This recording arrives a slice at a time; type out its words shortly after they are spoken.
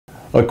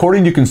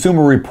According to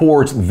Consumer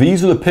Reports,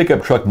 these are the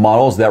pickup truck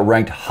models that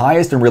ranked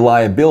highest in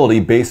reliability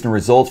based on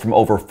results from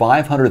over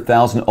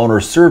 500,000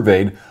 owners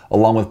surveyed,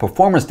 along with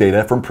performance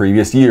data from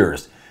previous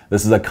years.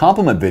 This is a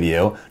complement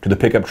video to the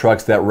pickup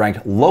trucks that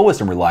ranked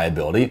lowest in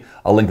reliability.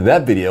 A link to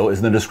that video is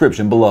in the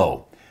description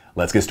below.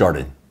 Let's get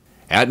started.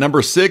 At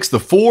number 6, the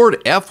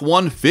Ford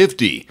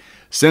F-150.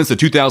 Since the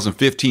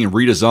 2015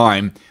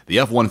 redesign, the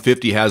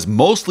F-150 has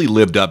mostly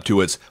lived up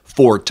to its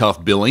Ford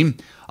Tough billing.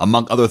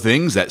 Among other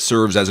things, that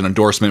serves as an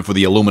endorsement for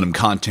the aluminum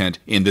content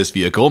in this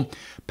vehicle.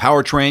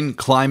 Powertrain,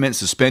 climate,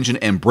 suspension,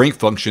 and brake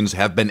functions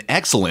have been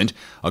excellent,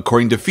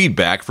 according to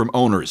feedback from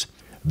owners.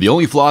 The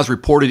only flaws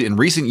reported in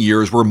recent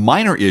years were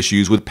minor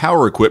issues with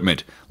power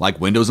equipment,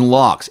 like windows and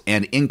locks,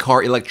 and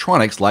in-car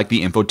electronics like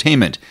the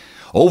infotainment.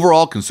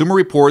 Overall, Consumer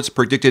Reports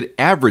predicted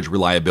average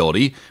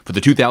reliability for the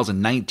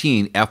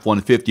 2019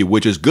 F-150,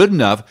 which is good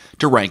enough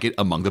to rank it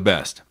among the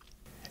best.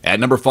 At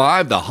number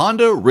 5, the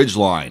Honda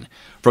Ridgeline.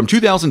 From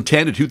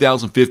 2010 to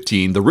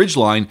 2015, the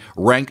Ridgeline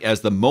ranked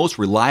as the most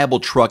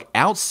reliable truck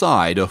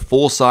outside of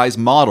full-size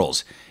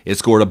models. It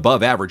scored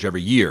above average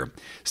every year.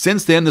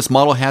 Since then, this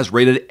model has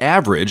rated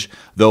average,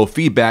 though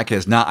feedback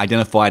has not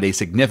identified a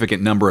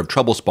significant number of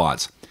trouble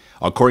spots.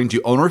 According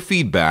to owner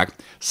feedback,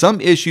 some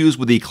issues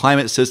with the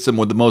climate system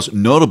were the most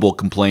notable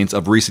complaints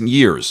of recent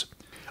years.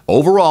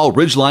 Overall,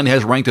 Ridgeline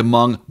has ranked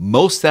among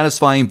most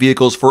satisfying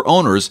vehicles for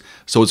owners,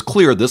 so it's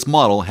clear this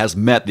model has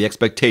met the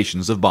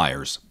expectations of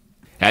buyers.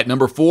 At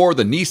number 4,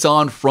 the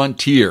Nissan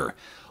Frontier.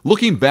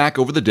 Looking back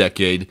over the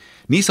decade,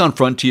 Nissan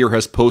Frontier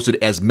has posted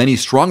as many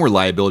strong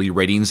reliability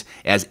ratings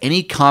as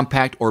any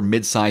compact or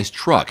mid-sized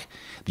truck.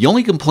 The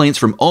only complaints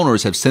from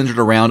owners have centered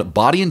around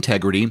body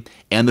integrity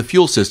and the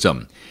fuel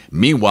system.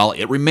 Meanwhile,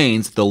 it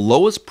remains the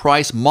lowest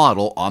price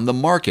model on the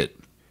market.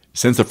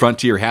 Since the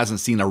Frontier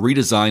hasn't seen a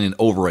redesign in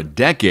over a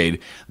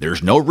decade,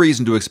 there's no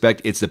reason to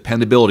expect its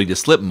dependability to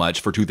slip much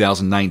for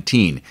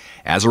 2019.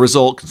 As a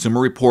result, Consumer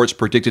Reports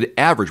predicted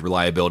average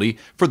reliability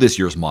for this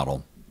year's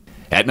model.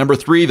 At number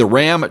 3, the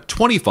Ram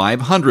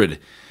 2500.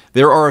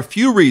 There are a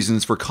few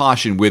reasons for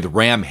caution with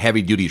Ram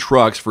heavy-duty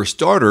trucks. For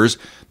starters,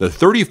 the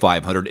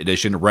 3500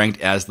 edition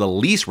ranked as the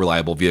least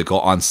reliable vehicle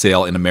on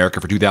sale in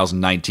America for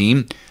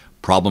 2019.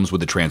 Problems with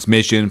the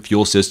transmission,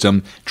 fuel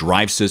system,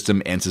 drive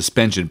system, and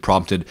suspension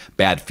prompted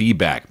bad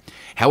feedback.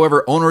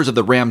 However, owners of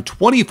the Ram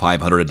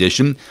 2500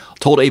 edition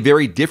told a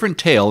very different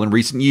tale in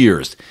recent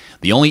years.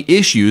 The only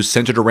issues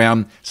centered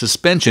around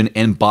suspension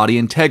and body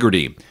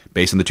integrity,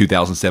 based on the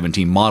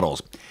 2017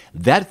 models.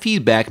 That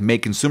feedback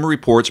made Consumer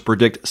Reports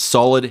predict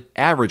solid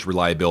average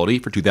reliability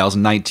for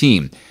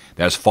 2019.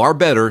 That's far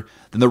better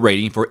than the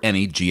rating for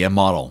any GM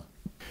model.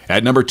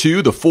 At number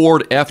 2, the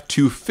Ford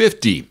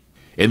F-250.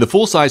 In the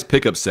full-size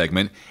pickup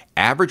segment,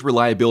 average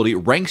reliability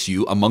ranks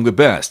you among the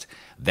best.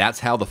 That's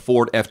how the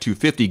Ford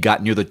F-250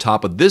 got near the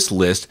top of this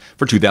list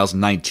for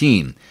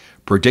 2019.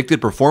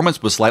 Predicted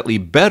performance was slightly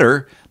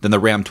better than the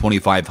Ram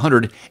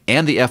 2500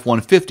 and the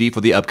F-150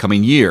 for the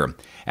upcoming year.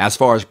 As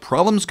far as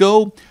problems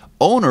go,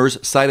 owners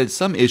cited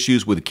some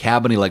issues with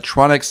cabin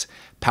electronics,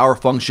 power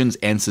functions,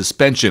 and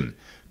suspension.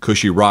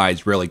 Cushy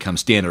rides rarely come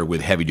standard with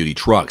heavy-duty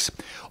trucks.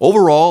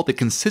 Overall, the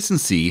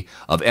consistency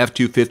of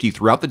F-250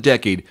 throughout the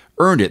decade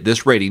earned it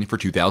this rating for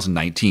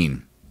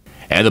 2019.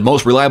 And the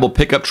most reliable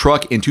pickup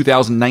truck in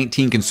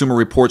 2019 Consumer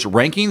Reports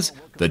rankings,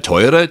 the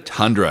Toyota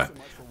Tundra.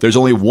 There's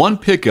only one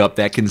pickup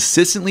that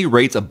consistently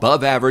rates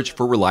above average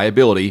for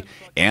reliability,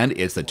 and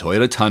it's the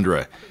Toyota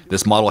Tundra.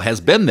 This model has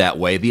been that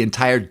way the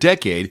entire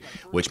decade,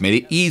 which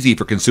made it easy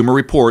for Consumer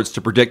Reports to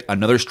predict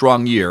another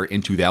strong year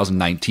in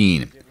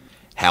 2019.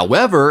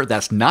 However,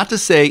 that's not to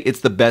say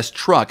it's the best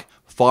truck.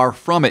 Far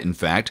from it, in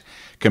fact.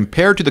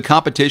 Compared to the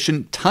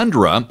competition,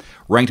 Tundra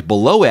ranked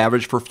below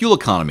average for fuel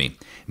economy.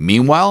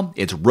 Meanwhile,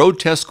 its road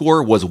test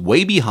score was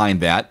way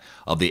behind that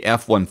of the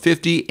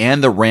F-150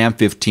 and the Ram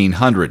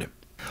 1500.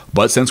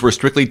 But since we're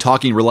strictly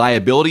talking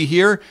reliability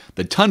here,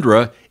 the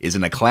Tundra is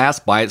in a class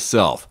by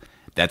itself.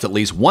 That's at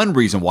least one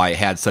reason why it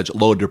had such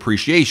low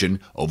depreciation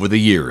over the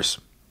years.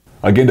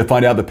 Again, to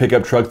find out the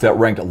pickup trucks that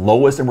ranked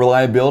lowest in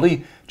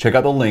reliability, check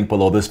out the link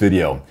below this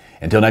video.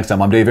 Until next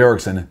time, I'm Dave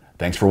Erickson.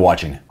 Thanks for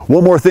watching.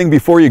 One more thing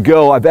before you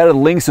go, I've added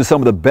links to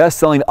some of the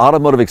best-selling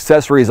automotive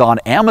accessories on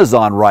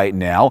Amazon right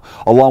now,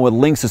 along with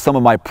links to some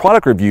of my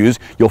product reviews.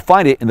 You'll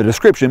find it in the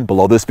description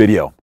below this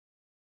video.